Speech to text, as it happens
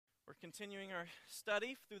Continuing our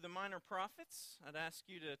study through the minor prophets, I'd ask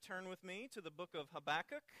you to turn with me to the book of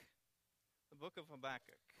Habakkuk. The book of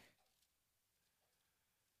Habakkuk.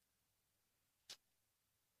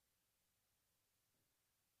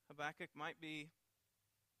 Habakkuk might be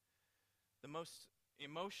the most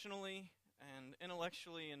emotionally and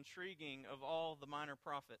intellectually intriguing of all the minor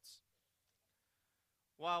prophets.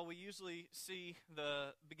 While we usually see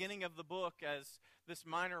the beginning of the book as this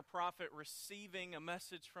minor prophet receiving a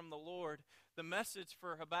message from the Lord, the message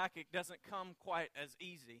for Habakkuk doesn't come quite as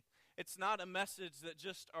easy. It's not a message that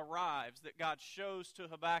just arrives, that God shows to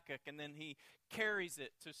Habakkuk and then he carries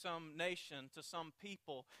it to some nation, to some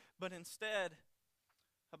people. But instead,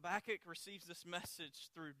 Habakkuk receives this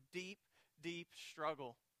message through deep, deep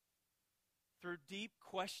struggle, through deep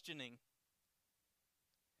questioning.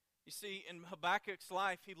 You see, in Habakkuk's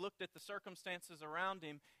life, he looked at the circumstances around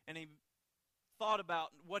him and he thought about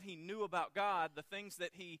what he knew about God, the things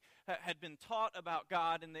that he had been taught about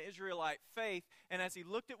God in the Israelite faith. And as he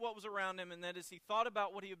looked at what was around him, and that as he thought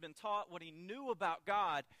about what he had been taught, what he knew about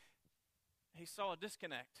God, he saw a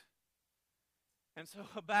disconnect. And so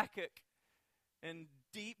Habakkuk, in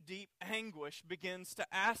deep, deep anguish, begins to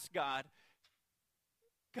ask God,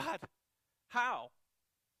 how?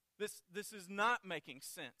 This is not making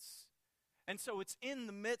sense. And so it's in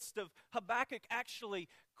the midst of Habakkuk actually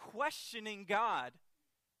questioning God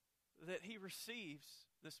that he receives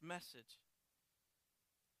this message.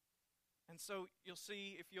 And so you'll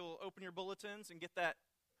see, if you'll open your bulletins and get that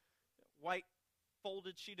white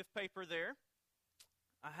folded sheet of paper there,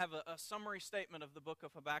 I have a summary statement of the book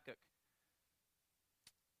of Habakkuk.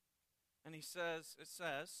 And it says,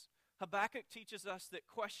 Habakkuk teaches us that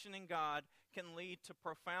questioning God can lead to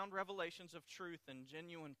profound revelations of truth and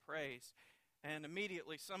genuine praise. And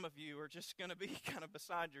immediately some of you are just going to be kind of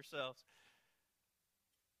beside yourselves.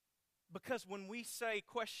 Because when we say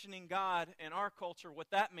questioning God in our culture,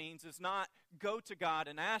 what that means is not go to God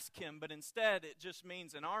and ask Him, but instead it just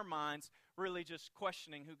means in our minds really just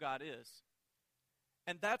questioning who God is.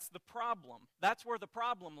 And that's the problem. That's where the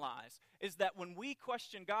problem lies, is that when we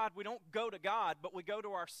question God, we don't go to God, but we go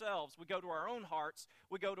to ourselves. We go to our own hearts.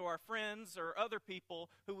 We go to our friends or other people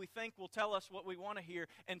who we think will tell us what we want to hear,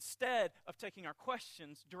 instead of taking our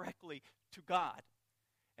questions directly to God.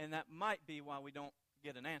 And that might be why we don't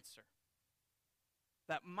get an answer.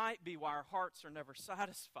 That might be why our hearts are never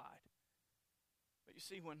satisfied. But you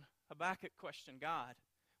see, when Habakkuk questioned God,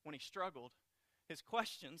 when he struggled, his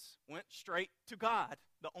questions went straight to God,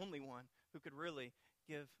 the only one who could really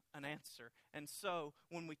give an answer. And so,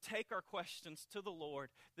 when we take our questions to the Lord,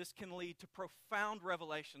 this can lead to profound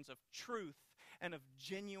revelations of truth and of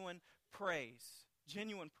genuine praise.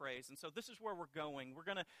 Genuine praise. And so this is where we're going. We're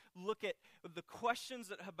going to look at the questions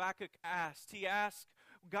that Habakkuk asked. He asked,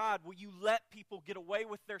 God, will you let people get away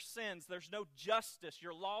with their sins? There's no justice.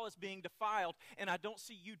 Your law is being defiled, and I don't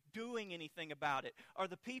see you doing anything about it. Are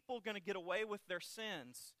the people going to get away with their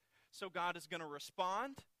sins? So God is going to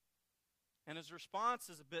respond, and his response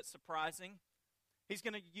is a bit surprising. He's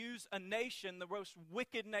going to use a nation, the most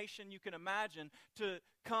wicked nation you can imagine, to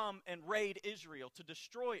come and raid Israel, to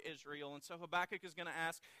destroy Israel. And so Habakkuk is going to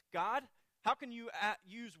ask, God, how can you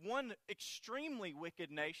use one extremely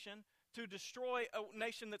wicked nation to destroy a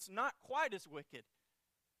nation that's not quite as wicked?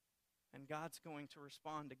 And God's going to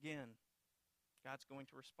respond again. God's going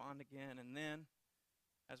to respond again. And then,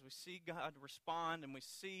 as we see God respond and we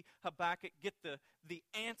see Habakkuk get the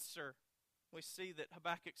answer, we see that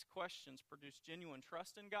Habakkuk's questions produce genuine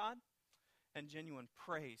trust in God and genuine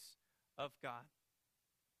praise of God.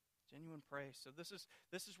 Genuine praise. So this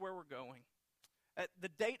is where we're going. The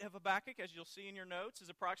date of Habakkuk, as you'll see in your notes, is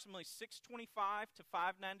approximately 625 to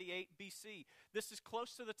 598 BC. This is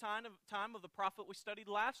close to the time of the prophet we studied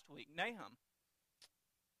last week, Nahum.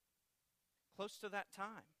 Close to that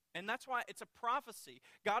time. And that's why it's a prophecy.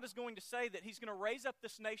 God is going to say that he's going to raise up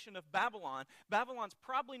this nation of Babylon. Babylon's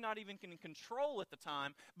probably not even in control at the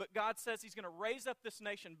time, but God says he's going to raise up this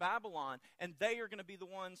nation, Babylon, and they are going to be the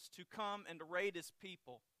ones to come and to raid his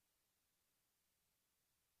people.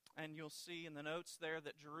 And you'll see in the notes there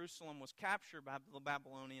that Jerusalem was captured by the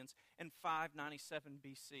Babylonians in 597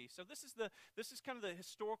 BC. So this is kind of the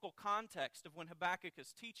historical context of when Habakkuk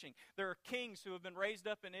is teaching. There are kings who have been raised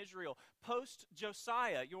up in Israel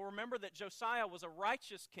post-Josiah. You'll remember that Josiah was a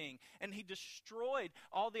righteous king, and he destroyed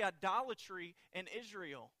all the idolatry in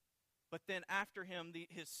Israel. But then after him,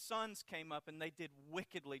 his sons came up, and they did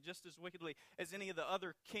wickedly, just as wickedly as any of the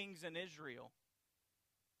other kings in Israel.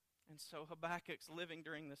 And so Habakkuk's living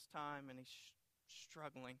during this time, and he's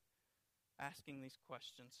struggling, asking these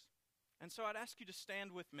questions. And so I'd ask you to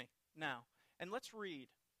stand with me now, and let's read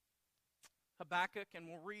Habakkuk, and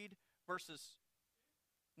we'll read verses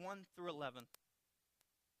 1 through 11.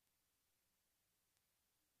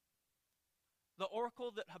 The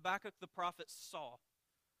oracle that Habakkuk the prophet saw.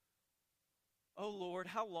 O Lord,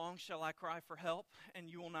 how long shall I cry for help, and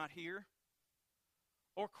you will not hear?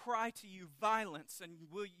 Or cry to you violence, and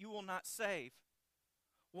you will not save?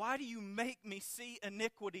 Why do you make me see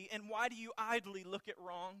iniquity, and why do you idly look at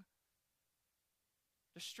wrong?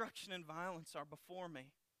 Destruction and violence are before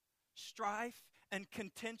me. Strife and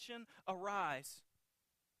contention arise.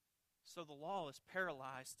 So the law is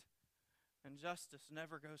paralyzed, and justice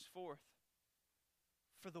never goes forth.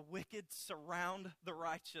 For the wicked surround the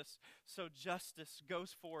righteous, so justice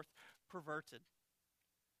goes forth perverted.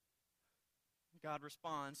 God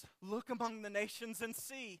responds, look among the nations and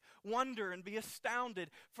see, wonder and be astounded,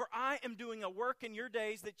 for I am doing a work in your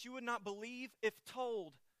days that you would not believe if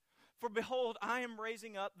told. For behold, I am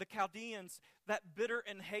raising up the Chaldeans, that bitter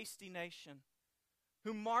and hasty nation,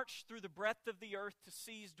 who march through the breadth of the earth to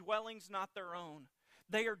seize dwellings not their own.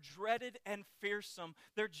 They are dreaded and fearsome.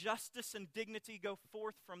 Their justice and dignity go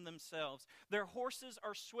forth from themselves. Their horses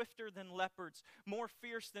are swifter than leopards, more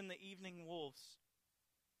fierce than the evening wolves.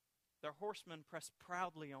 Their horsemen press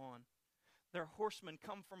proudly on. Their horsemen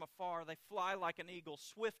come from afar. They fly like an eagle,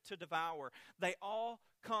 swift to devour. They all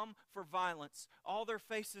come for violence. All their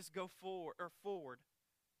faces go forward.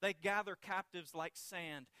 They gather captives like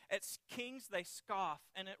sand. At kings they scoff,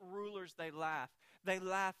 and at rulers they laugh. They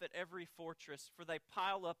laugh at every fortress, for they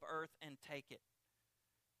pile up earth and take it.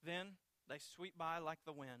 Then they sweep by like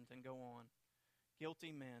the wind and go on.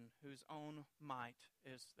 Guilty men whose own might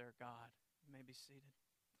is their God. You may be seated.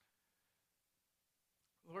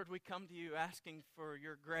 Lord, we come to you asking for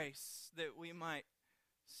your grace that we might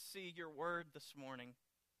see your word this morning.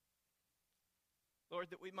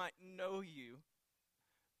 Lord, that we might know you.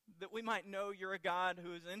 That we might know you're a God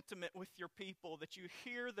who is intimate with your people, that you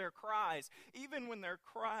hear their cries, even when their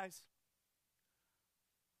cries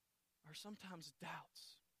are sometimes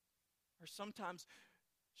doubts, or sometimes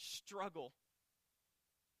struggle.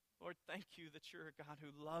 Lord, thank you that you're a God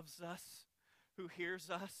who loves us, who hears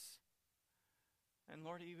us, and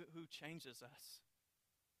Lord, even who changes us.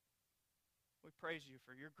 We praise you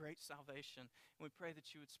for your great salvation, and we pray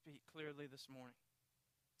that you would speak clearly this morning.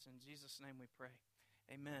 It's in Jesus' name we pray.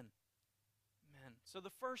 Amen. Amen. So the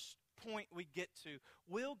first point we get to,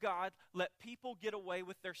 will God let people get away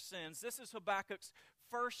with their sins? This is Habakkuk's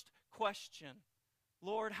first question.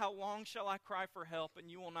 Lord, how long shall I cry for help and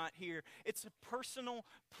you will not hear? It's a personal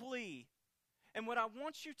plea. And what I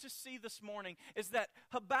want you to see this morning is that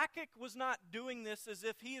Habakkuk was not doing this as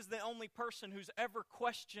if he is the only person who's ever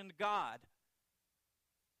questioned God.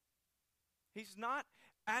 He's not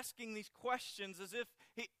asking these questions as if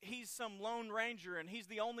he's some lone ranger and he's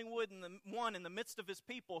the only one in the midst of his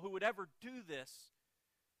people who would ever do this.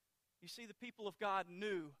 You see, the people of God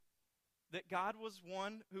knew that God was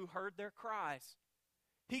one who heard their cries.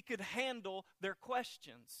 He could handle their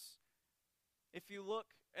questions. If you look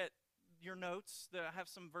at your notes, that I have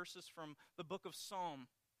some verses from the book of Psalms.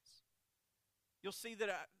 You'll see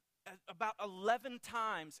that about 11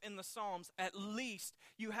 times in the Psalms, at least,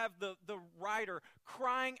 you have the writer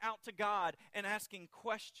crying out to God and asking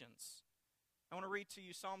questions. I want to read to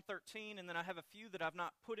you Psalm 13, and then I have a few that I've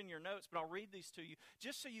not put in your notes, but I'll read these to you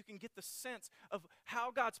just so you can get the sense of how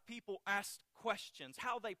God's people asked questions,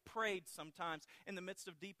 how they prayed sometimes in the midst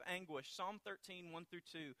of deep anguish. Psalm 13, 1 through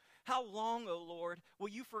 2. How long, O Lord, will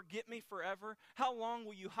you forget me forever? How long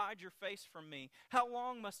will you hide your face from me? How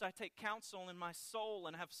long must I take counsel in my soul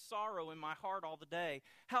and have sorrow in my heart all the day?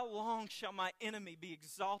 How long shall my enemy be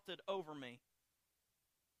exalted over me?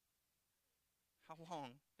 How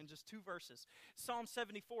long? In just two verses. Psalm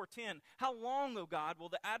 74:10. How long, O God, will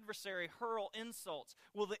the adversary hurl insults?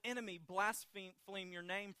 Will the enemy blaspheme your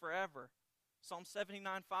name forever? Psalm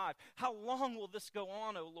 79:5. How long will this go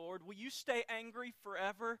on, O Lord? Will you stay angry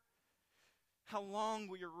forever? How long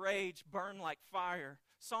will your rage burn like fire?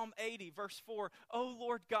 Psalm 80, verse 4. O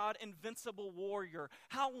Lord God, invincible warrior,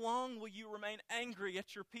 how long will you remain angry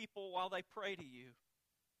at your people while they pray to you?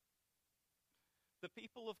 The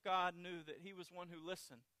people of God knew that he was one who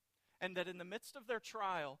listened, and that in the midst of their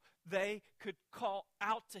trial, they could call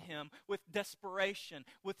out to him with desperation,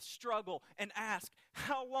 with struggle, and ask,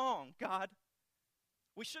 how long, God?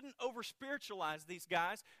 We shouldn't over-spiritualize these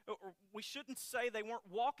guys, or we shouldn't say they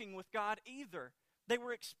weren't walking with God either. They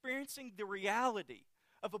were experiencing the reality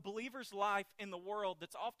of a believer's life in the world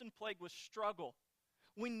that's often plagued with struggle.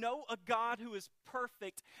 We know a God who is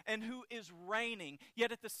perfect and who is reigning,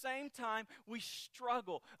 yet at the same time we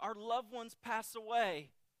struggle. Our loved ones pass away.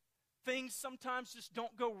 Things sometimes just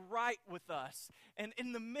don't go right with us. And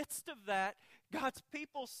in the midst of that, God's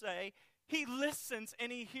people say, He listens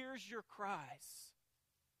and He hears your cries.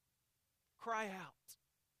 Cry out.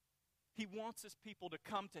 He wants His people to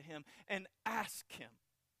come to Him and ask Him.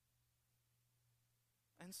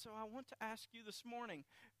 And so I want to ask you this morning,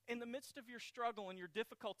 in the midst of your struggle and your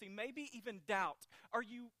difficulty, maybe even doubt, are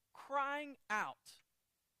you crying out?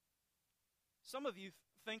 Some of you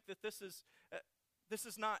think that this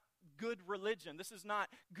is not good religion. This is not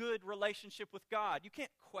good relationship with God. You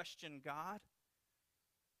can't question God.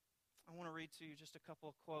 I want to read to you just a couple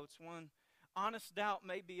of quotes. One, honest doubt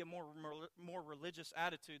may be a more religious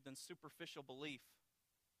attitude than superficial belief.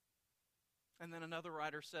 And then another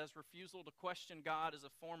writer says, refusal to question God is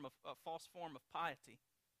a false form of piety.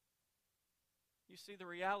 You see, the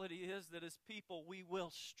reality is that as people, we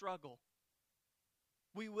will struggle.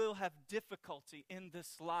 We will have difficulty in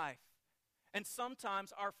this life. And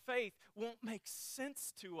sometimes our faith won't make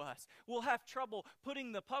sense to us. We'll have trouble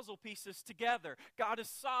putting the puzzle pieces together. God is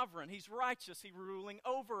sovereign. He's righteous. He's ruling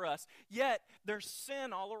over us. Yet there's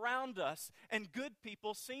sin all around us. And bad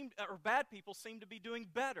people seem to be doing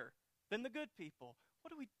better than the good people.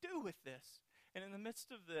 What do we do with this? And in the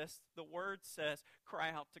midst of this, the Word says,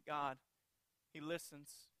 cry out to God. He listens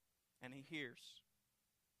and He hears.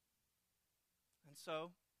 And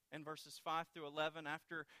so, in verses 5 through 11,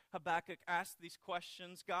 after Habakkuk asked these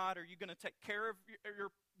questions, God, are you going to take care of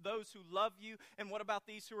those who love you? And what about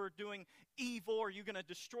these who are doing evil? Are you going to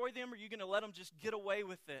destroy them? Or are you going to let them just get away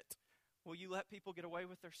with it? Will you let people get away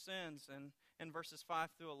with their sins? And in verses 5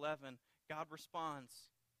 through 11, God responds.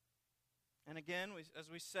 And again, as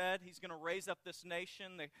we said, He's going to raise up this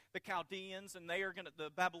nation, the Chaldeans, and the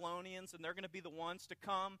Babylonians, and they're going to be the ones to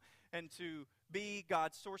come and to be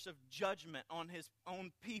God's source of judgment on His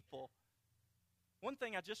own people. One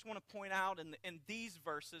thing I just want to point out in these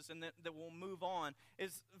verses, and that we'll move on,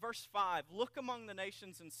 is verse 5. Look among the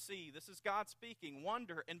nations and see. This is God speaking.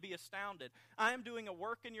 Wonder and be astounded. I am doing a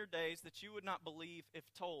work in your days that you would not believe if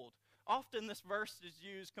told. Often this verse is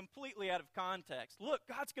used completely out of context. Look,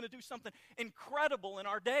 God's going to do something incredible in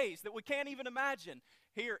our days that we can't even imagine.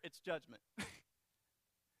 Here, it's judgment.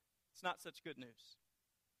 It's not such good news.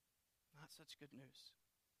 Not such good news.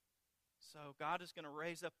 So God is going to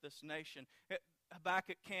raise up this nation.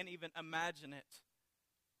 Habakkuk can't even imagine it.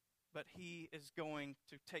 But he is going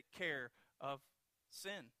to take care of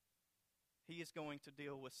sin. He is going to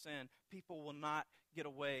deal with sin. People will not get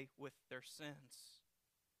away with their sins.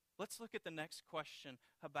 Let's look at the next question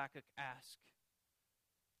Habakkuk asked.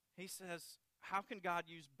 He says, how can God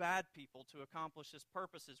use bad people to accomplish His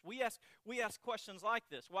purposes? We ask questions like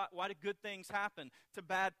this. Why do good things happen to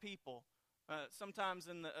bad people? Sometimes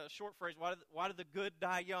in the short phrase, why do the good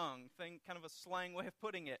die young? Kind of a slang way of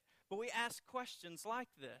putting it. But we ask questions like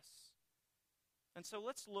this. And so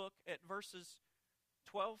let's look at verses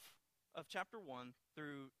 12 of chapter 1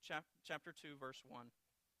 through chapter 2, verse 1.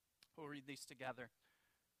 We'll read these together.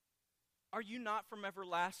 Are you not from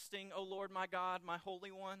everlasting, O Lord my God, my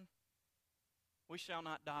Holy One? We shall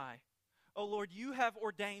not die. O Lord, you have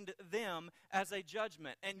ordained them as a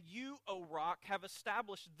judgment, and you, O rock, have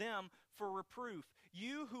established them for reproof.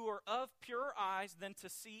 You who are of pure eyes than to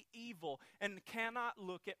see evil and cannot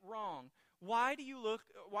look at wrong. Why do you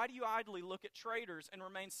idly look at traitors and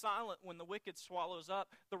remain silent when the wicked swallows up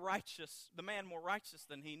the man more righteous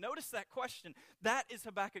than he? Notice that question. That is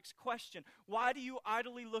Habakkuk's question. Why do you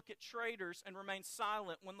idly look at traitors and remain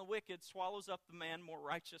silent when the wicked swallows up the man more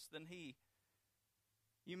righteous than he?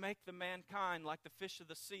 You make the mankind like the fish of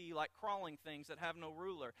the sea, like crawling things that have no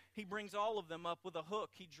ruler. He brings all of them up with a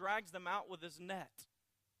hook. He drags them out with his net.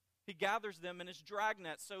 He gathers them in his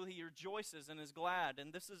dragnet, so he rejoices and is glad.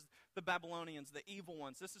 And this is the Babylonians, the evil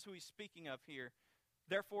ones. This is who he's speaking of here.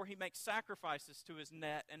 Therefore he makes sacrifices to his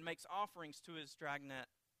net and makes offerings to his dragnet.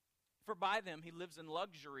 For by them he lives in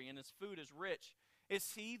luxury and his food is rich.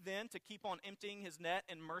 Is he then to keep on emptying his net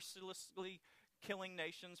and mercilessly killing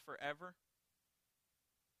nations forever?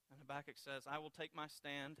 And Habakkuk says, I will take my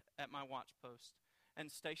stand at my watchpost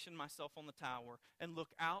and station myself on the tower and look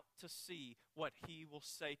out to see what he will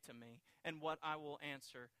say to me and what I will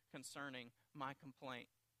answer concerning my complaint.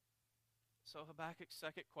 So Habakkuk's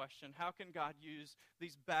second question, how can God use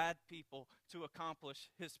these bad people to accomplish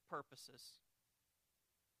His purposes?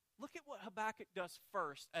 Look at what Habakkuk does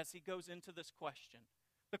first as he goes into this question.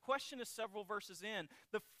 The question is several verses in.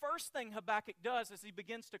 The first thing Habakkuk does as he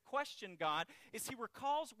begins to question God is he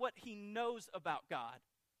recalls what he knows about God.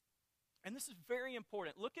 And this is very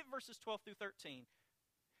important. Look at verses 12 through 13.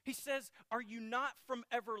 He says, are you not from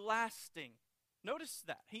everlasting? Notice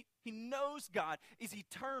that. He knows God is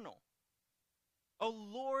eternal. O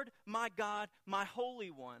Lord, my God, my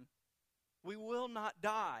Holy One, we will not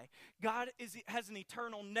die. God has an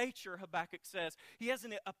eternal nature, Habakkuk says. He has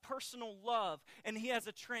a personal love, and he has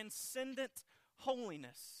a transcendent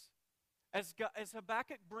holiness. As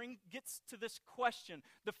Habakkuk gets to this question,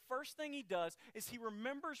 the first thing he does is he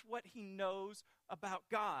remembers what he knows about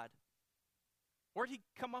God. Where'd he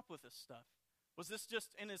come up with this stuff? Was this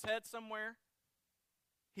just in his head somewhere?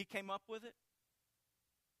 He came up with it?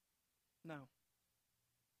 No.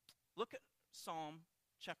 Look at Psalm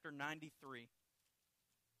chapter 93.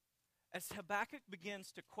 As Habakkuk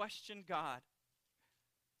begins to question God,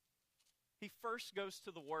 he first goes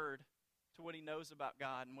to the Word, to what he knows about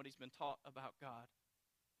God and what he's been taught about God.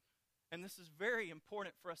 And this is very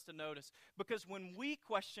important for us to notice, because when we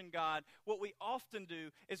question God, what we often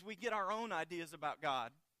do is we get our own ideas about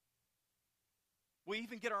God. We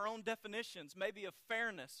even get our own definitions, maybe of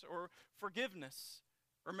fairness or forgiveness.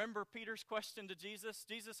 Remember Peter's question to Jesus?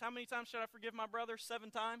 Jesus, how many times should I forgive my brother?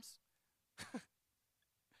 7 times?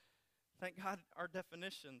 Thank God our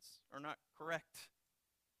definitions are not correct.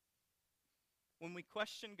 When we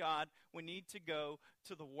question God, we need to go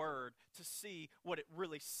to the Word to see what it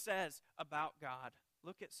really says about God.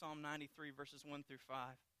 Look at Psalm 93, verses 1 through 5.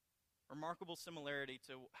 Remarkable similarity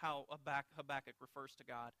to how Habakkuk refers to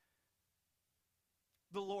God.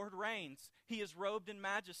 The Lord reigns. He is robed in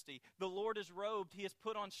majesty. The Lord is robed. He has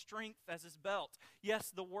put on strength as his belt.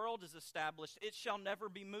 Yes, the world is established. It shall never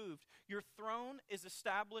be moved. Your throne is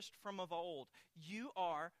established from of old. You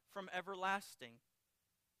are from everlasting.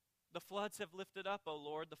 The floods have lifted up, O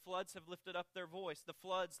Lord. The floods have lifted up their voice. The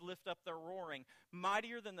floods lift up their roaring.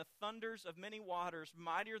 Mightier than the thunders of many waters,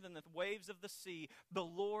 mightier than the waves of the sea. The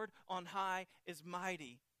Lord on high is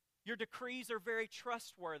mighty. Your decrees are very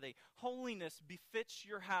trustworthy. Holiness befits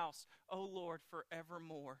your house, O Lord,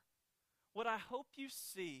 forevermore. What I hope you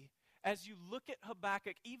see as you look at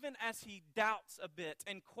Habakkuk, even as he doubts a bit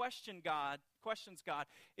and questions God,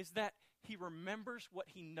 is that he remembers what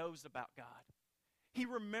he knows about God. He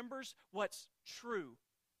remembers what's true.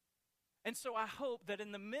 And so I hope that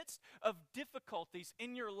in the midst of difficulties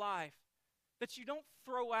in your life, that you don't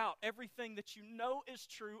throw out everything that you know is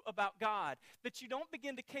true about God, that you don't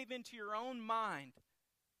begin to cave into your own mind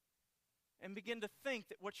and begin to think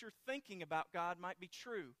that what you're thinking about God might be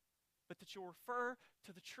true, but that you'll refer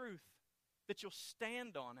to the truth, that you'll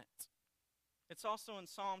stand on it. It's also in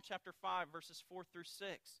Psalm chapter 5, verses 4 through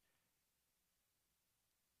 6.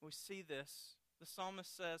 We see this. The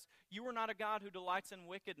psalmist says, "You are not a God who delights in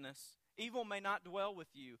wickedness. Evil may not dwell with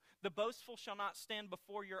you. The boastful shall not stand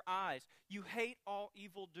before your eyes. You hate all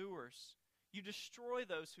evildoers. You destroy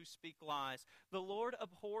those who speak lies. The Lord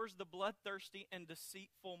abhors the bloodthirsty and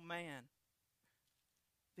deceitful man."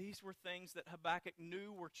 These were things that Habakkuk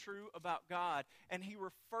knew were true about God, and he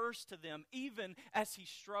refers to them even as he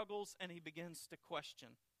struggles and he begins to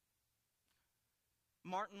question.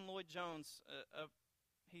 Martin Lloyd-Jones,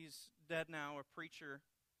 he's dead now, a preacher,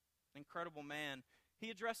 incredible man. He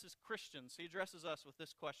addresses Christians. He addresses us with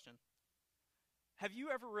this question. Have you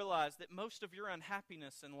ever realized that most of your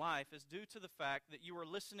unhappiness in life is due to the fact that you are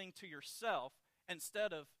listening to yourself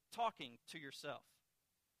instead of talking to yourself?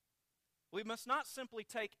 We must not simply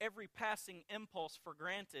take every passing impulse for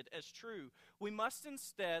granted as true. We must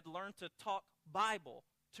instead learn to talk Bible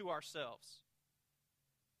to ourselves.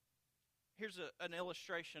 Here's an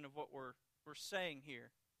illustration of what we're saying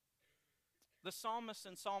here. The psalmist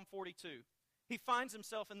in Psalm 42, he finds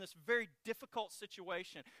himself in this very difficult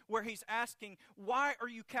situation where he's asking, "Why are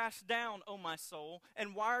you cast down, O my soul,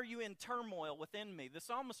 and why are you in turmoil within me?" The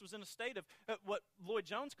psalmist was in a state of what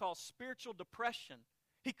Lloyd-Jones calls spiritual depression.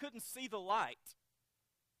 He couldn't see the light.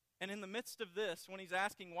 And in the midst of this, when he's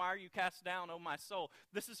asking, "Why are you cast down, O my soul?"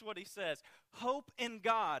 this is what he says: "Hope in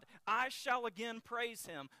God. I shall again praise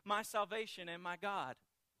him, my salvation and my God."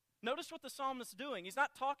 Notice what the psalmist is doing. He's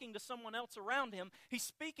not talking to someone else around him. He's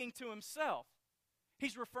speaking to himself.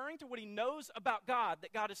 He's referring to what he knows about God,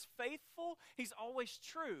 that God is faithful, he's always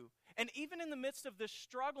true. And even in the midst of this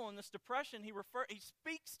struggle and this depression, he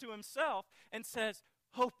speaks to himself and says,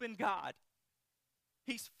 "Hope in God.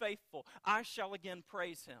 He's faithful. I shall again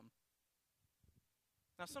praise him."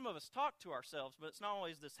 Now, some of us talk to ourselves, but it's not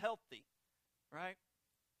always this healthy, right?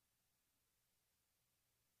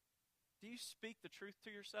 Do you speak the truth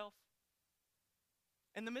to yourself?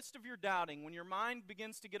 In the midst of your doubting, when your mind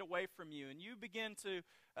begins to get away from you and you begin to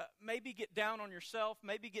maybe get down on yourself,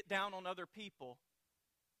 maybe get down on other people,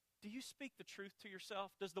 do you speak the truth to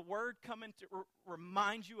yourself? Does the Word come in to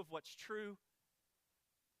remind you of what's true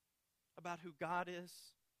about who God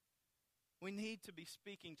is? We need to be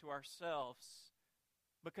speaking to ourselves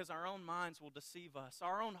because our own minds will deceive us.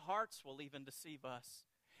 Our own hearts will even deceive us.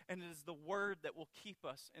 And it is the Word that will keep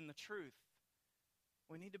us in the truth.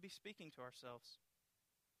 We need to be speaking to ourselves.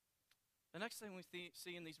 The next thing we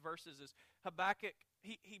see in these verses is Habakkuk,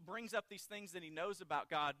 he brings up these things that he knows about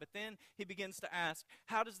God, but then he begins to ask,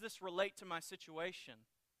 how does this relate to my situation?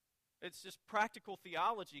 It's just practical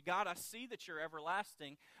theology. God, I see that you're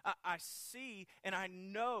everlasting. I see and I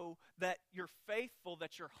know that you're faithful,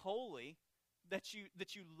 that you're holy, that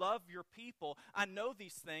you love your people. I know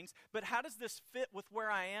these things, but how does this fit with where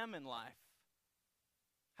I am in life?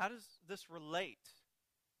 How does this relate?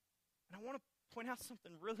 And I want to point out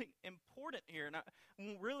something really important here, and I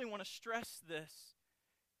really want to stress this.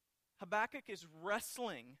 Habakkuk is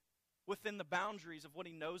wrestling within the boundaries of what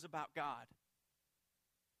he knows about God.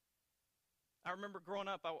 I remember growing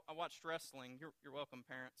up, I watched wrestling. You're welcome,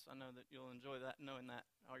 parents. I know that you'll enjoy that, knowing that,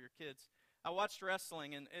 all your kids. I watched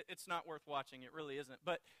wrestling, and it's not worth watching. It really isn't.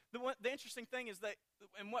 But the interesting thing is that,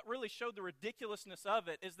 and what really showed the ridiculousness of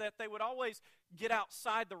it, is that they would always get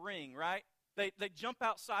outside the ring, right? They jump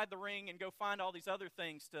outside the ring and go find all these other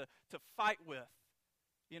things to fight with.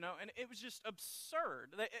 You know, and it was just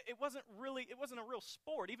absurd. It wasn't a real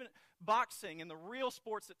sport. Even boxing and the real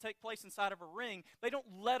sports that take place inside of a ring, they don't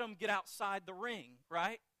let them get outside the ring,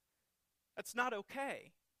 right? That's not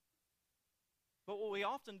okay. But what we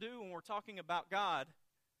often do when we're talking about God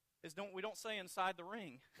is we don't say inside the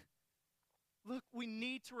ring. Look, we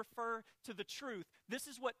need to refer to the truth. This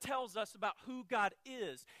is what tells us about who God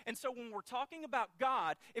is. And so when we're talking about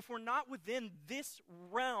God, if we're not within this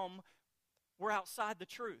realm, we're outside the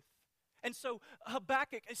truth. And so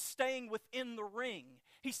Habakkuk is staying within the ring.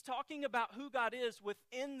 He's talking about who God is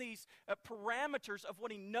within these parameters of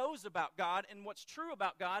what he knows about God and what's true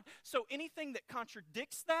about God. So anything that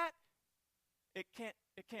contradicts that, it can't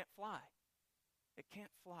fly. It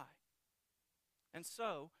can't fly. And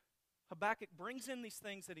so Habakkuk brings in these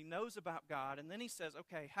things that he knows about God, and then he says,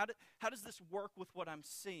 okay, how does this work with what I'm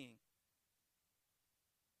seeing?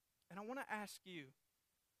 And I want to ask you,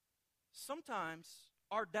 sometimes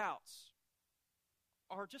our doubts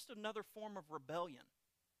are just another form of rebellion.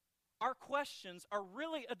 Our questions are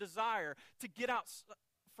really a desire to get out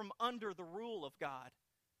from under the rule of God.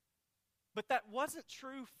 But that wasn't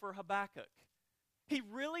true for Habakkuk. He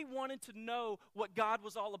really wanted to know what God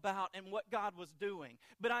was all about and what God was doing.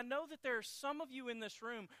 But I know that there are some of you in this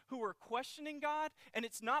room who are questioning God, and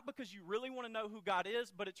it's not because you really want to know who God is,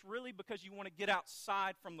 but it's really because you want to get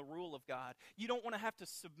outside from the rule of God. You don't want to have to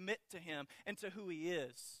submit to him and to who he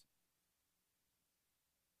is.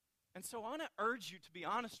 And so I want to urge you to be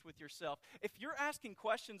honest with yourself. If you're asking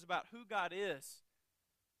questions about who God is,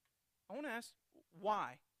 I want to ask,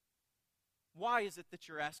 why? Why is it that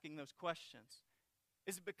you're asking those questions?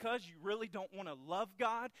 Is it because you really don't want to love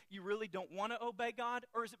God? You really don't want to obey God?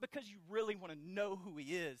 Or is it because you really want to know who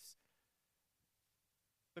he is?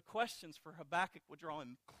 The questions for Habakkuk would draw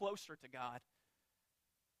him closer to God.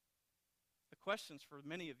 The questions for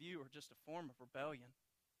many of you are just a form of rebellion,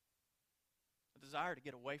 a desire to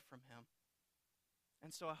get away from him.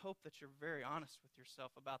 And so I hope that you're very honest with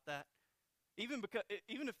yourself about that. Even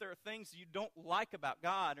if there are things you don't like about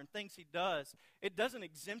God and things he does, it doesn't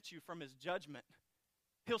exempt you from his judgment.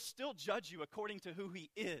 He'll still judge you according to who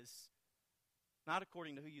he is, not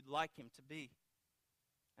according to who you'd like him to be.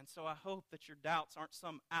 And so I hope that your doubts aren't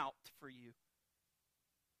some out for you,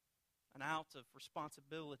 an out of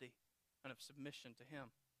responsibility and of submission to him.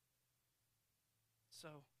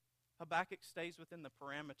 So Habakkuk stays within the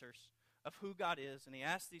parameters of who God is, and he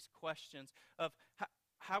asks these questions of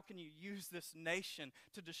how can you use this nation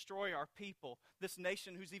to destroy our people, this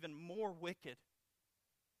nation who's even more wicked?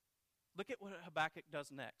 Look at what Habakkuk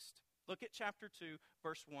does next. Look at chapter 2,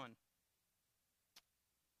 verse 1.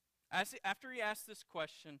 After he asks this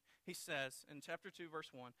question, he says in chapter 2, verse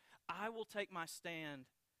 1, I will take my stand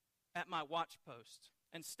at my watchpost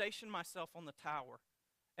and station myself on the tower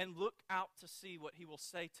and look out to see what he will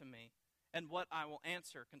say to me and what I will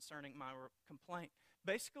answer concerning my complaint.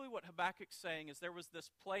 Basically what Habakkuk's saying is there was this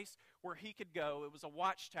place where he could go. It was a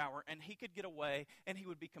watchtower, and he could get away, and he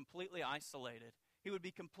would be completely isolated. He would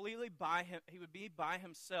be he would be by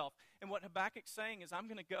himself. And what Habakkuk's saying is, I'm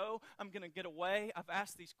going to go, I'm going to get away. I've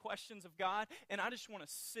asked these questions of God, and I just want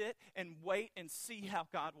to sit and wait and see how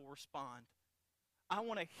God will respond. I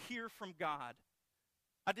want to hear from God.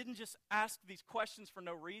 I didn't just ask these questions for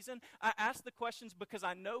no reason. I asked the questions because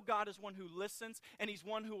I know God is one who listens, and he's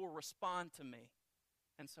one who will respond to me.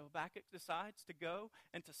 And so Habakkuk decides to go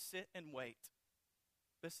and to sit and wait.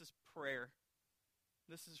 This is prayer.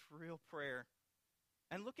 This is real prayer.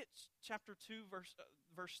 And look at chapter 2,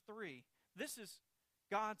 verse 3. This is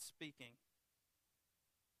God speaking.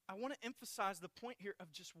 I want to emphasize the point here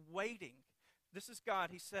of just waiting. This is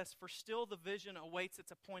God. He says, "For still the vision awaits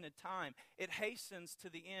its appointed time. It hastens to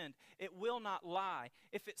the end. It will not lie.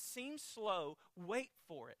 If it seems slow, wait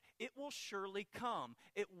for it. It will surely come.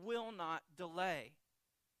 It will not delay."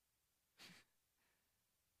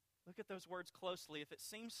 Look at those words closely. If it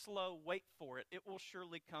seems slow, wait for it. It will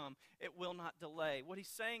surely come. It will not delay. What he's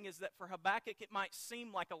saying is that for Habakkuk, it might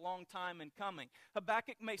seem like a long time in coming.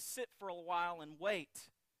 Habakkuk may sit for a while and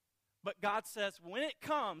wait. But God says when it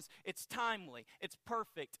comes, it's timely, it's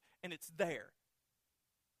perfect, and it's there.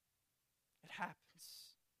 It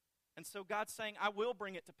happens. And so God's saying, I will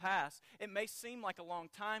bring it to pass. It may seem like a long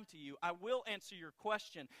time to you. I will answer your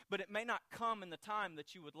question, but it may not come in the time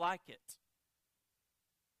that you would like it.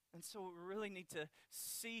 And so what we really need to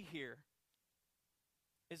see here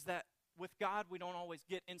is that with God, we don't always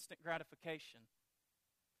get instant gratification.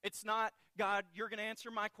 It's not, God, you're going to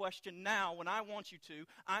answer my question now when I want you to.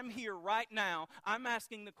 I'm here right now. I'm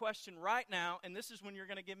asking the question right now, and this is when you're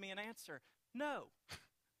going to give me an answer. No.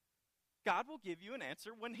 God will give you an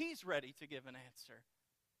answer when He's ready to give an answer.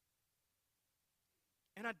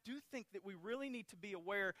 And I do think that we really need to be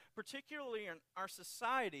aware, particularly in our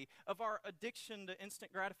society, of our addiction to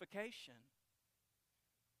instant gratification.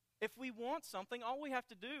 If we want something, all we have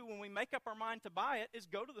to do when we make up our mind to buy it is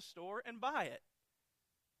go to the store and buy it.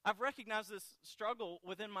 I've recognized this struggle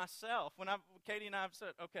within myself. When Katie and I have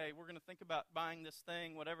said, okay, we're going to think about buying this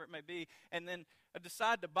thing, whatever it may be, and then I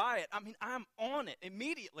decide to buy it. I'm on it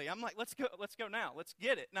immediately. I'm like, let's go now. Let's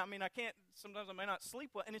get it. Now, sometimes I may not sleep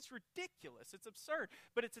well, and it's ridiculous. It's absurd.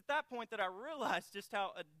 But it's at that point that I realize just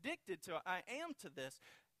how addicted I am to this.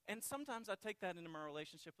 And sometimes I take that into my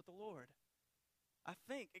relationship with the Lord. I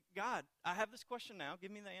think, God, I have this question now. Give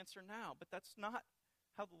me the answer now. But that's not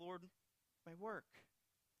how the Lord may work.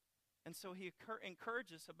 And so he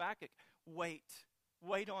encourages Habakkuk, wait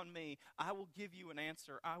on me. I will give you an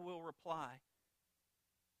answer. I will reply.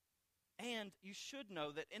 And you should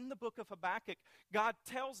know that in the book of Habakkuk, God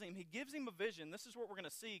tells him, he gives him a vision. This is what we're going to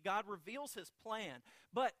see. God reveals his plan,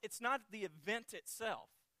 but it's not the event itself.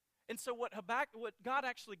 And so what God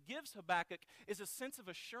actually gives Habakkuk is a sense of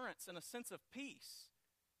assurance and a sense of peace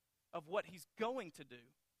of what he's going to do.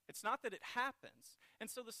 It's not that it happens. And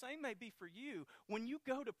so the same may be for you. When you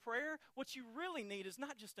go to prayer, what you really need is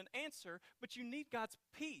not just an answer, but you need God's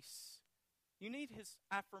peace. You need His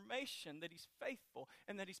affirmation that He's faithful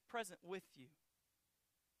and that He's present with you.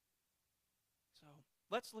 So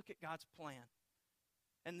let's look at God's plan.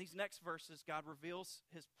 In these next verses, God reveals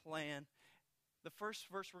His plan. The first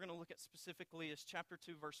verse we're going to look at specifically is chapter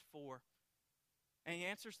 2, verse 4. And He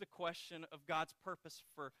answers the question of God's purpose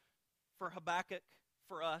for Habakkuk,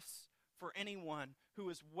 for us, for anyone who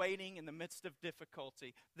is waiting in the midst of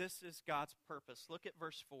difficulty. This is God's purpose. Look at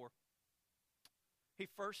verse 4. He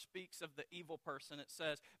first speaks of the evil person. It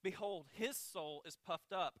says, "Behold, his soul is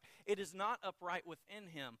puffed up. It is not upright within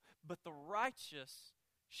him, but the righteous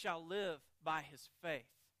shall live by his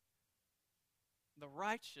faith." The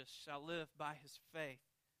righteous shall live by his faith.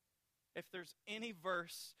 If there's any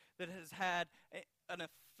verse that has had an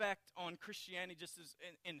effect on Christianity just as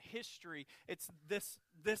in history, it's this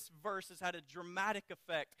verse has had a dramatic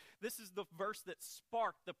effect. This is the verse that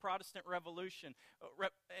sparked the Protestant Revolution.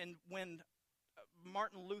 And when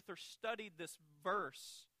Martin Luther studied this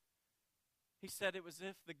verse, he said it was as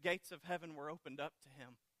if the gates of heaven were opened up to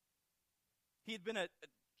him. He had been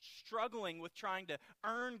struggling with trying to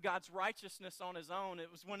earn God's righteousness on his own.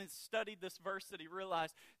 It was when he studied this verse that he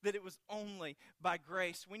realized that it was only by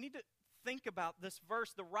grace. We need to think about this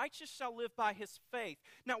verse. The righteous shall live by his faith.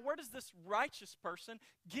 Now, where does this righteous person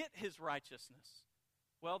get his righteousness?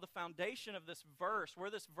 Well, the foundation of this verse,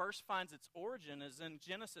 where this verse finds its origin, is in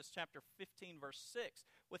Genesis chapter 15, verse 6,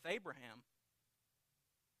 with Abraham.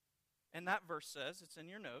 And that verse says, it's in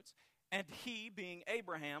your notes, "And he, being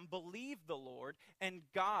Abraham, believed the Lord,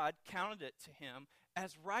 and God counted it to him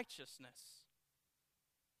as righteousness."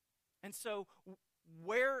 And so,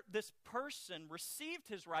 where this person received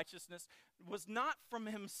his righteousness was not from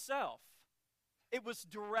himself. It was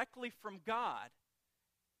directly from God.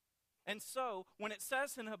 And so, when it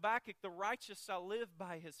says in Habakkuk, "The righteous shall live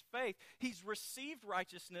by his faith," he's received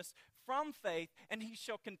righteousness from faith, and he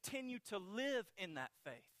shall continue to live in that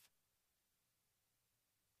faith.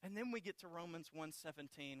 And then we get to Romans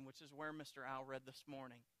 1:17, which is where Mr. Al read this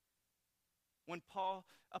morning. When Paul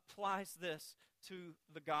applies this to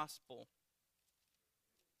the gospel.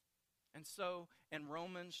 And so, in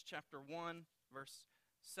Romans chapter 1, verse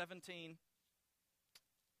 17,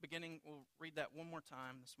 we'll read that one more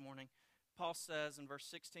time this morning. Paul says in verse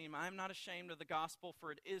 16, I am not ashamed of the gospel,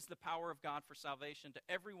 for it is the power of God for salvation to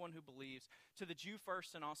everyone who believes, to the Jew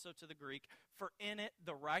first and also to the Greek. For in it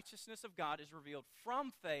the righteousness of God is revealed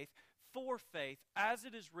from faith for faith, as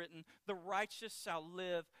it is written, the righteous shall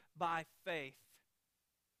live by faith.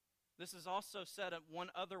 This is also said in one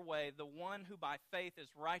other way, the one who by faith is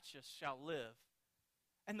righteous shall live.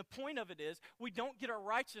 And the point of it is, we don't get our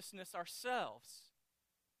righteousness ourselves.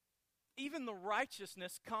 Even the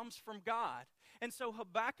righteousness comes from God. And so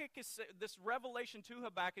this revelation to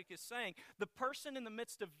Habakkuk is saying, the person in the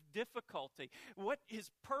midst of difficulty, what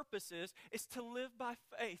his purpose is to live by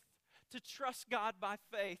faith, to trust God by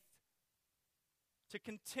faith, to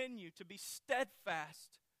continue to be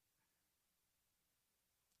steadfast.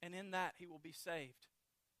 And in that, he will be saved.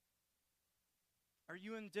 Are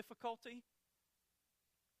you in difficulty?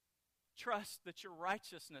 Trust that your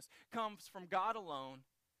righteousness comes from God alone.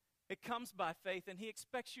 It comes by faith, and he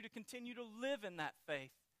expects you to continue to live in that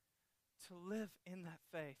faith. To live in that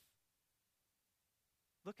faith.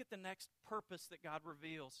 Look at the next purpose that God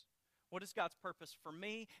reveals. What is God's purpose for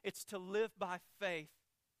me? It's to live by faith.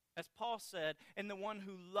 As Paul said, in the one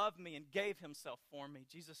who loved me and gave himself for me,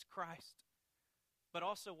 Jesus Christ. But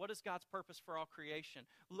also, what is God's purpose for all creation?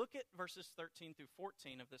 Look at verses 13 through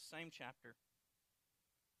 14 of this same chapter.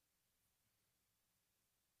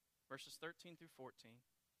 Verses 13 through 14.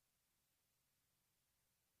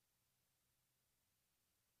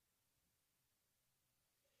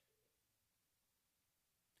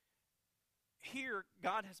 Here,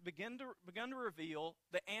 God has begun to reveal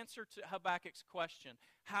the answer to Habakkuk's question.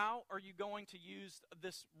 How are you going to use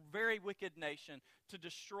this very wicked nation to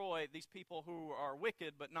destroy these people who are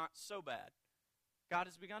wicked but not so bad? God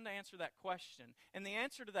has begun to answer that question. And the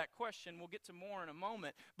answer to that question, we'll get to more in a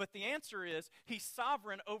moment, but the answer is he's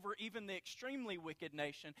sovereign over even the extremely wicked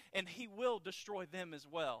nation, and he will destroy them as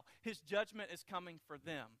well. His judgment is coming for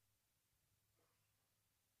them.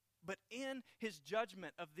 But in his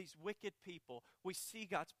judgment of these wicked people, we see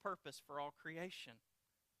God's purpose for all creation.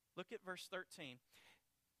 Look at verse 13.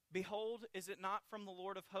 Behold, is it not from the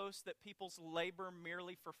Lord of hosts that peoples labor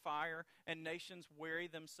merely for fire and nations weary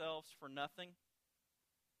themselves for nothing?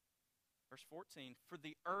 Verse 14. For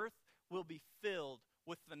the earth will be filled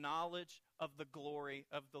with the knowledge of the glory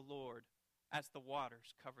of the Lord as the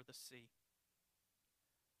waters cover the sea.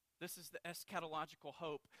 This is the eschatological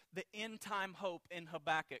hope, the end-time hope in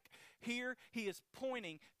Habakkuk. Here he is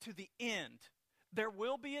pointing to the end. There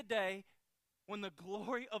will be a day when the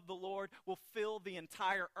glory of the Lord will fill the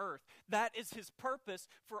entire earth. That is his purpose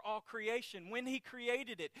for all creation. When he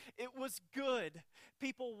created it, it was good.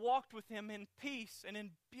 People walked with him in peace and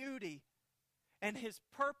in beauty. And his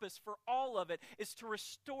purpose for all of it is to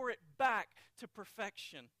restore it back to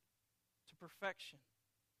perfection. To perfection.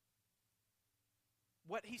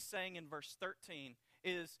 What he's saying in verse 13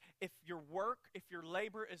 is if your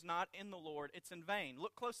labor is not in the Lord, it's in vain.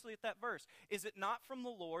 Look closely at that verse. Is it not from the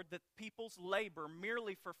Lord that people's labor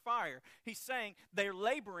merely for fire? He's saying they're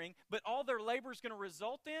laboring, but all their labor is going to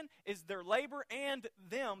result in is their labor and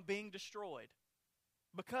them being destroyed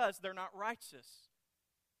because they're not righteous.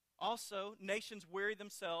 Also, nations weary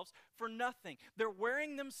themselves for nothing. They're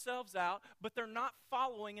wearing themselves out, but they're not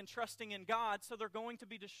following and trusting in God, so they're going to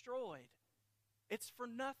be destroyed. It's for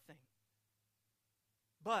nothing.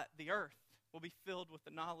 But the earth will be filled with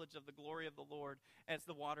the knowledge of the glory of the Lord as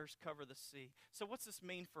the waters cover the sea. So what's this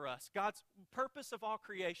mean for us? God's purpose of all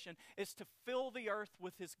creation is to fill the earth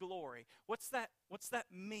with his glory. What's that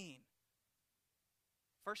mean?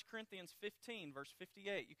 1 Corinthians 15, verse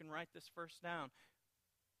 58. You can write this verse down.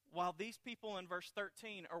 While these people in verse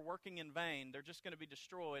 13 are working in vain, they're just going to be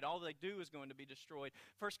destroyed. All they do is going to be destroyed.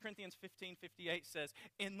 1 Corinthians 15:58 says,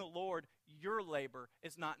 in the Lord, your labor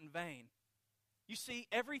is not in vain. You see,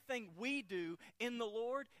 everything we do in the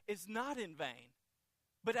Lord is not in vain.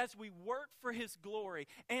 But as we work for his glory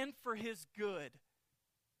and for his good,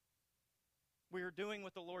 we are doing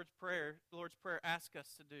what the Lord's Prayer asks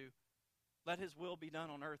us to do. Let his will be done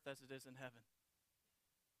on earth as it is in heaven.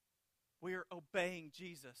 We are obeying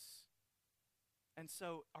Jesus. And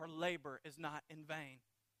so our labor is not in vain.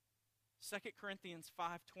 2 Corinthians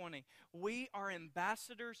 5:20. We are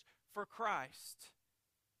ambassadors for Christ.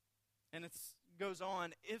 And it goes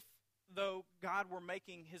on, if though God were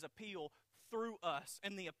making his appeal through us.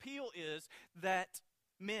 And the appeal is that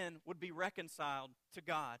men would be reconciled to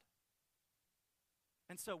God.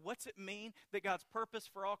 And so what's it mean that God's purpose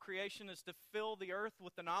for all creation is to fill the earth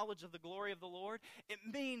with the knowledge of the glory of the Lord? It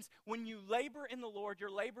means when you labor in the Lord,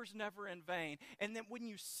 your labor's never in vain. And then when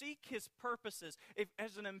you seek his purposes, if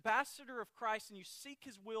as an ambassador of Christ and you seek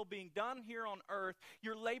his will being done here on earth,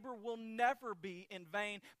 your labor will never be in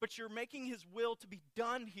vain, but you're making his will to be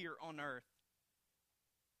done here on earth.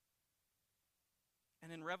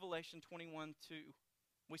 And in Revelation 21:2,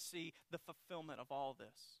 we see the fulfillment of all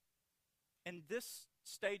this. In this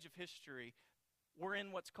stage of history, we're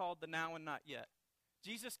in what's called the now and not yet.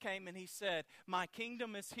 Jesus came and he said, my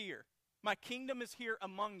kingdom is here. My kingdom is here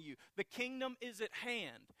among you. The kingdom is at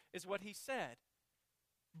hand, is what he said.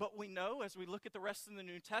 But we know, as we look at the rest of the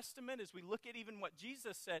New Testament, as we look at even what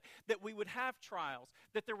Jesus said, that we would have trials,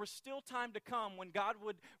 that there was still time to come when God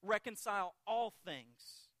would reconcile all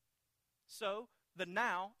things. So, the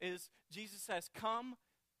now is Jesus has come,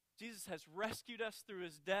 Jesus has rescued us through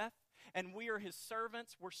his death, and we are his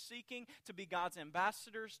servants. We're seeking to be God's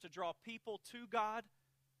ambassadors, to draw people to God,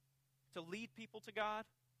 to lead people to God.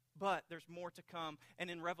 But there's more to come. And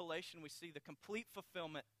in Revelation, we see the complete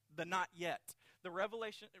fulfillment, the not yet. The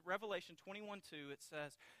Revelation 21:2, it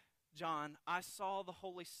says, John, I saw the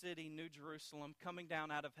holy city, New Jerusalem, coming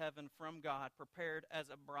down out of heaven from God, prepared as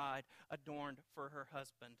a bride adorned for her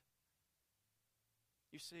husband.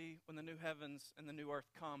 You see, when the new heavens and the new earth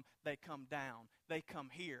come, they come down. They come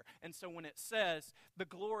here. And so when it says the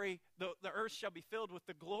glory, the earth shall be filled with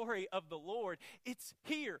the glory of the Lord, it's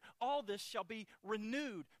here. All this shall be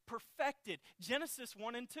renewed, perfected. Genesis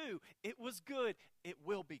 1 and 2, it was good. It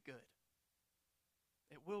will be good.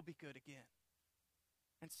 It will be good again.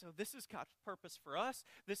 And so this is God's purpose for us.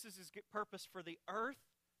 This is his purpose for the earth,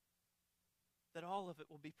 that all of it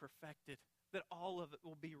will be perfected, that all of it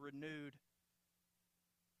will be renewed.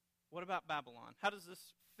 What about Babylon? How does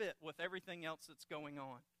this fit with everything else that's going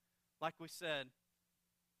on? Like we said,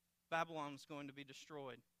 Babylon is going to be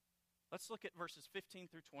destroyed. Let's look at verses 15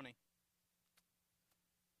 through 20.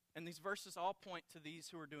 And these verses all point to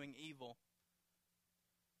these who are doing evil.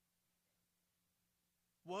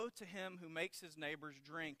 Woe to him who makes his neighbors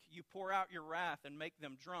drink. You pour out your wrath and make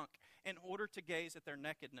them drunk in order to gaze at their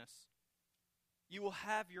nakedness. You will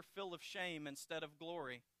have your fill of shame instead of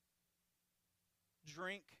glory.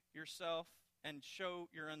 Drink yourself and show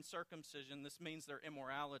your uncircumcision. This means their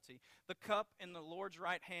immorality. The cup in the Lord's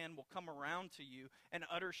right hand will come around to you, and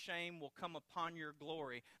utter shame will come upon your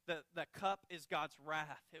glory. The cup is God's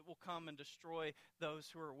wrath. It will come and destroy those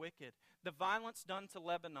who are wicked. The violence done to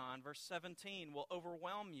Lebanon, verse 17, will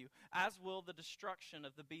overwhelm you, as will the destruction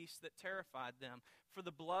of the beasts that terrified them. For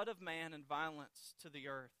the blood of man and violence to the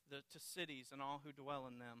earth, to cities and all who dwell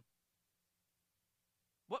in them.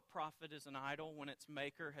 What profit is an idol when its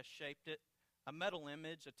maker has shaped it? A metal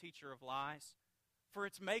image, a teacher of lies? For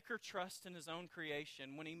its maker trusts in his own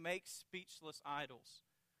creation when he makes speechless idols.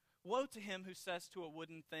 Woe to him who says to a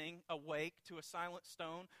wooden thing, awake, to a silent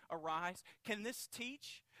stone, arise. Can this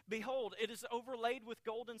teach? Behold, it is overlaid with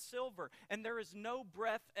gold and silver, and there is no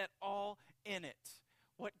breath at all in it.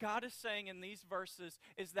 What God is saying in these verses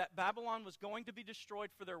is that Babylon was going to be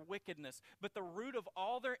destroyed for their wickedness, but the root of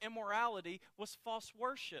all their immorality was false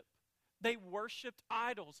worship. They worshipped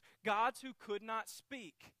idols, gods who could not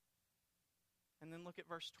speak. And then look at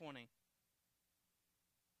verse 20.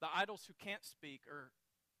 The idols who can't speak are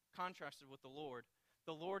contrasted with the Lord.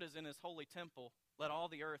 The Lord is in his holy temple. Let all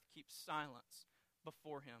the earth keep silence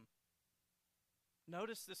before him.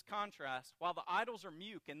 Notice this contrast. While the idols are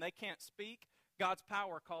mute and they can't speak, God's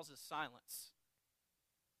power causes silence.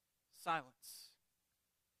 Silence.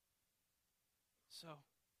 So,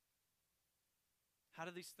 how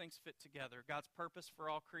do these things fit together? God's purpose for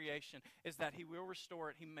all creation is that he will restore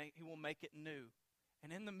it. He will make it new.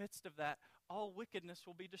 And in the midst of that, all wickedness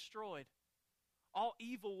will be destroyed. All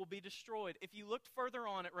evil will be destroyed. If you looked further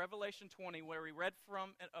on at Revelation 20, where we read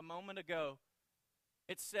from a moment ago,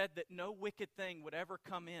 it said that no wicked thing would ever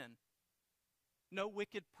come in. No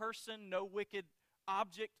wicked person, no wicked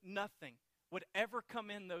object, nothing would ever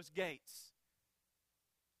come in those gates.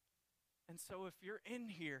 And so if you're in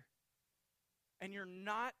here and you're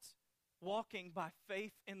not walking by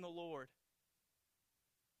faith in the Lord,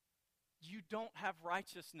 you don't have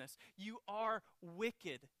righteousness. You are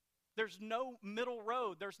wicked. There's no middle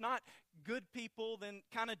road. There's not good people, then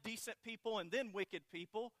kind of decent people, and then wicked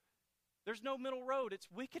people. There's no middle road. It's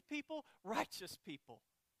wicked people, righteous people.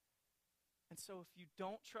 And so if you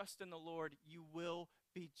don't trust in the Lord, you will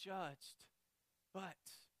be judged. But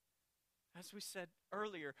As we said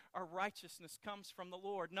earlier, our righteousness comes from the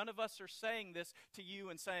Lord. None of us are saying this to you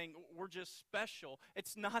and saying we're just special.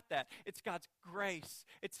 It's not that. It's God's grace.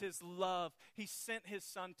 It's His love. He sent His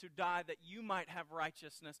Son to die that you might have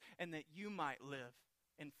righteousness and that you might live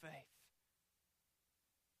in faith.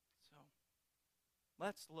 So,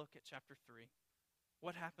 let's look at chapter 3.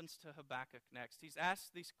 What happens to Habakkuk next? He's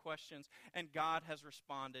asked these questions and God has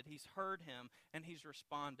responded. He's heard him and He's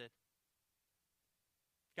responded.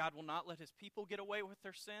 God will not let His people get away with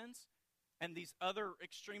their sins, and these other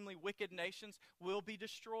extremely wicked nations will be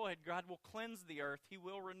destroyed. God will cleanse the earth. He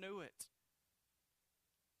will renew it.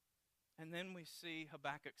 And then we see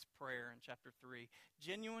Habakkuk's prayer in chapter 3.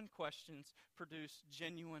 Genuine questions produce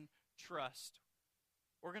genuine trust.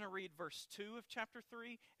 We're going to read verse 2 of chapter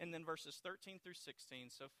 3 and then verses 13 through 16,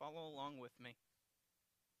 so follow along with me.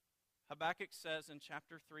 Habakkuk says in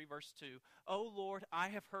chapter 3, verse 2, O Lord, I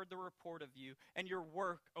have heard the report of you, and your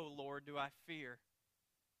work, O Lord, do I fear.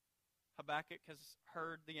 Habakkuk has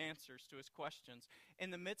heard the answers to his questions.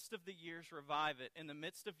 In the midst of the years, revive it. In the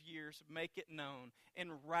midst of years, make it known.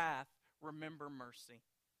 In wrath, remember mercy.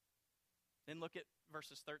 Then look at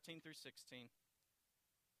verses 13 through 16.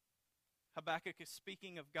 Habakkuk is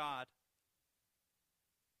speaking of God.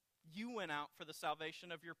 You went out for the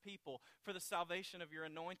salvation of your people, for the salvation of your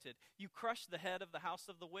anointed. You crushed the head of the house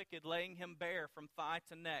of the wicked, laying him bare from thigh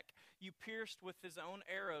to neck. You pierced with his own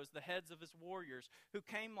arrows the heads of his warriors, who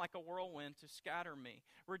came like a whirlwind to scatter me.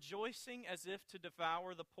 Rejoicing as if to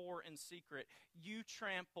devour the poor in secret, you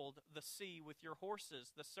trampled the sea with your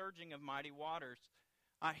horses, the surging of mighty waters.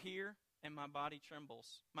 I hear, and my body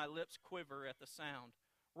trembles. My lips quiver at the sound.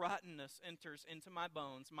 Rottenness enters into my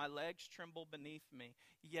bones. My legs tremble beneath me.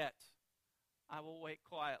 Yet I will wait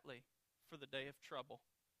quietly for the day of trouble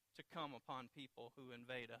to come upon people who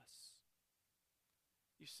invade us.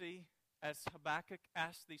 You see, as Habakkuk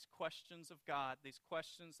asked these questions of God, these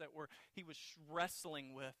questions that he was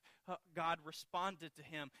wrestling with, God responded to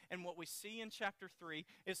him. And what we see in chapter 3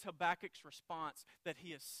 is Habakkuk's response, that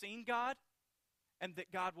he has seen God, and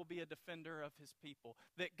that God will be a defender of His people.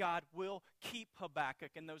 That God will keep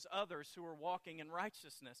Habakkuk and those others who are walking in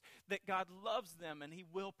righteousness. That God loves them and He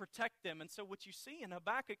will protect them. And so what you see in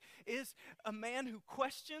Habakkuk is a man who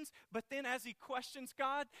questions, but then as he questions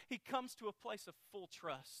God, he comes to a place of full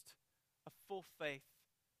trust, of full faith,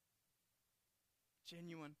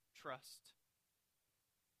 genuine trust.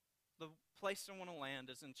 The place I want to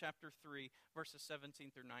land is in chapter 3, verses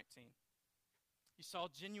 17 through 19. You saw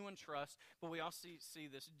genuine trust, but we also see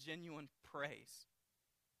this genuine praise.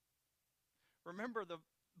 Remember, the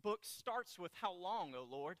book starts with, how long, O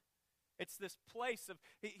Lord? It's this place of,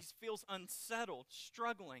 he feels unsettled,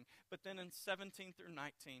 struggling. But then in 17 through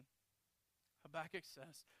 19, Habakkuk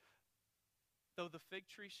says, though the fig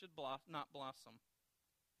tree should not blossom,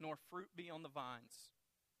 nor fruit be on the vines,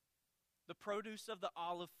 the produce of the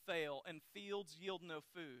olive fail, and fields yield no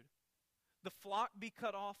food, the flock be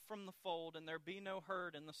cut off from the fold, and there be no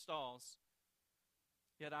herd in the stalls.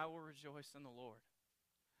 Yet I will rejoice in the Lord.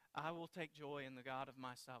 I will take joy in the God of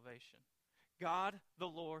my salvation. God, the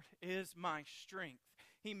Lord, is my strength.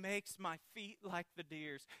 He makes my feet like the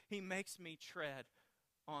deer's. He makes me tread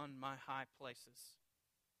on my high places.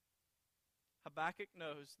 Habakkuk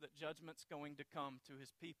knows that judgment's going to come to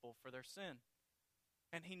his people for their sin.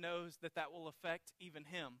 And he knows that that will affect even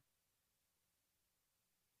him.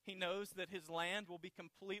 He knows that his land will be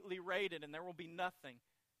completely raided and there will be nothing.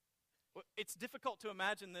 It's difficult to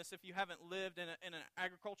imagine this if you haven't lived in an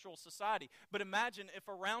agricultural society. But imagine if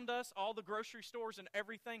around us all the grocery stores and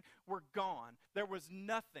everything were gone. There was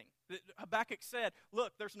nothing. Habakkuk said,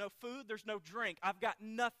 look, there's no food, there's no drink. I've got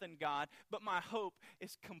nothing, God, but my hope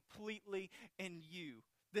is completely in you.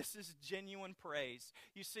 This is genuine praise.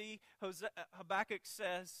 You see, Habakkuk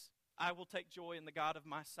says, I will take joy in the God of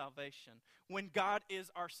my salvation. When God is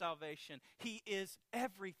our salvation, He is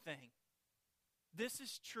everything. This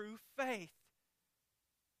is true faith.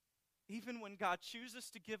 Even when God chooses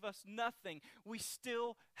to give us nothing, we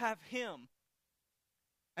still have Him.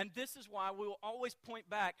 And this is why we will always point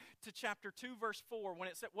back to chapter 2, verse 4, when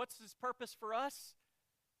it said, what's His purpose for us?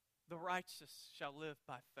 The righteous shall live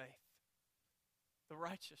by faith. The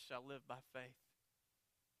righteous shall live by faith.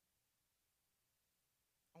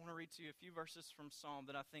 I want to read to you a few verses from Psalm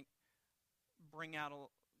that I think bring out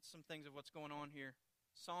some things of what's going on here.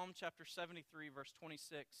 Psalm chapter 73, verse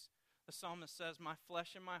 26. The psalmist says, my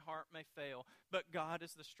flesh and my heart may fail, but God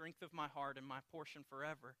is the strength of my heart and my portion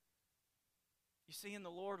forever. You see, in the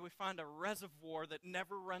Lord we find a reservoir that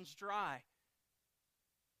never runs dry.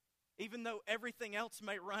 Even though everything else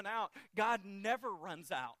may run out, God never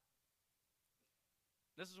runs out.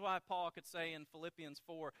 This is why Paul could say in Philippians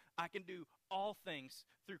 4, I can do all things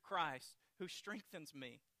through Christ who strengthens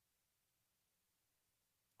me.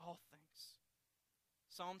 All things.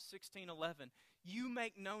 Psalm 16:11, you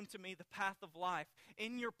make known to me the path of life.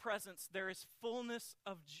 In your presence there is fullness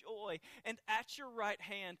of joy, and at your right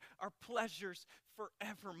hand are pleasures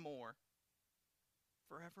forevermore.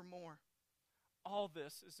 Forevermore. All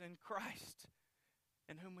this is in Christ,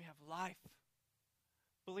 in whom we have life.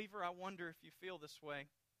 Believer, I wonder if you feel this way.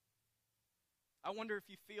 I wonder if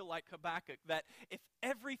you feel like Habakkuk, that if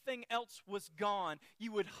everything else was gone,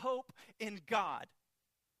 you would hope in God.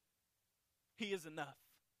 He is enough.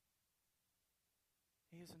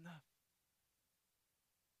 He is enough.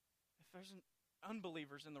 If there's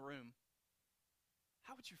unbelievers in the room,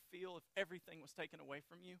 how would you feel if everything was taken away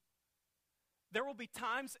from you? There will be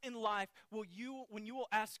times in life when you will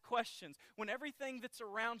ask questions, when everything that's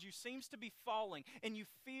around you seems to be falling and you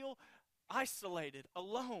feel isolated,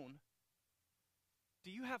 alone.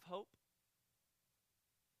 Do you have hope?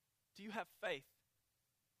 Do you have faith?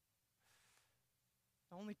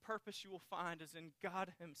 The only purpose you will find is in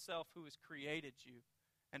God Himself, who has created you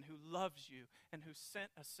and who loves you and who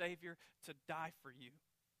sent a Savior to die for you.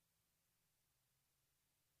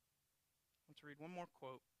 I want to read one more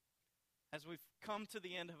quote. As we've come to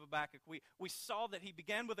the end of Habakkuk, we saw that he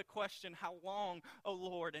began with a question, how long, O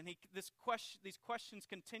Lord? And these questions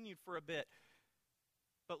continued for a bit.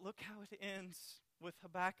 But look how it ends with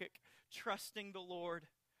Habakkuk trusting the Lord,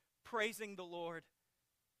 praising the Lord.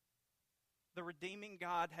 The redeeming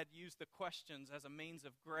God had used the questions as a means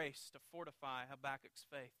of grace to fortify Habakkuk's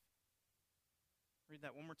faith. Read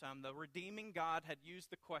that one more time. The redeeming God had used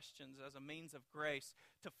the questions as a means of grace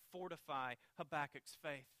to fortify Habakkuk's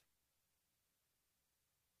faith.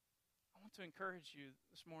 I want to encourage you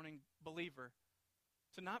this morning, believer,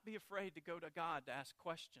 to not be afraid to go to God to ask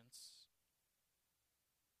questions.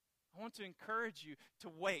 I want to encourage you to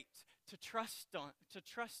wait, to trust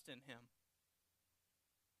in Him.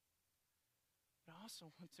 But I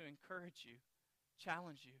also want to encourage you,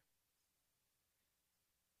 challenge you.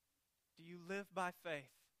 Do you live by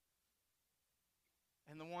faith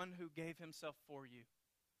in the one who gave Himself for you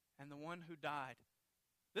and the one who died?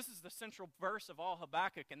 This is the central verse of all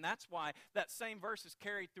Habakkuk, and that's why that same verse is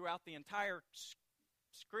carried throughout the entire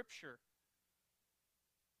Scripture.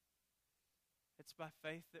 It's by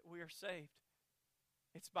faith that we are saved.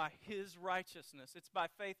 It's by His righteousness. It's by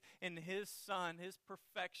faith in His Son, His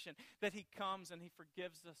perfection, that He comes and He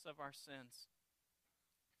forgives us of our sins.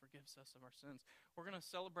 He forgives us of our sins. We're going to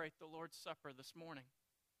celebrate the Lord's Supper this morning.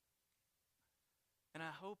 And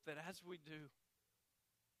I hope that as we do,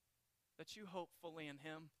 that you hope fully in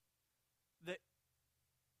Him, that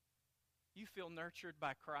you feel nurtured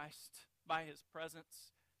by Christ, by His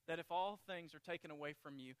presence, that if all things are taken away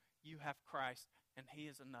from you, you have Christ, and He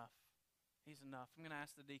is enough. He's enough. I'm going to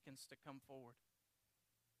ask the deacons to come forward.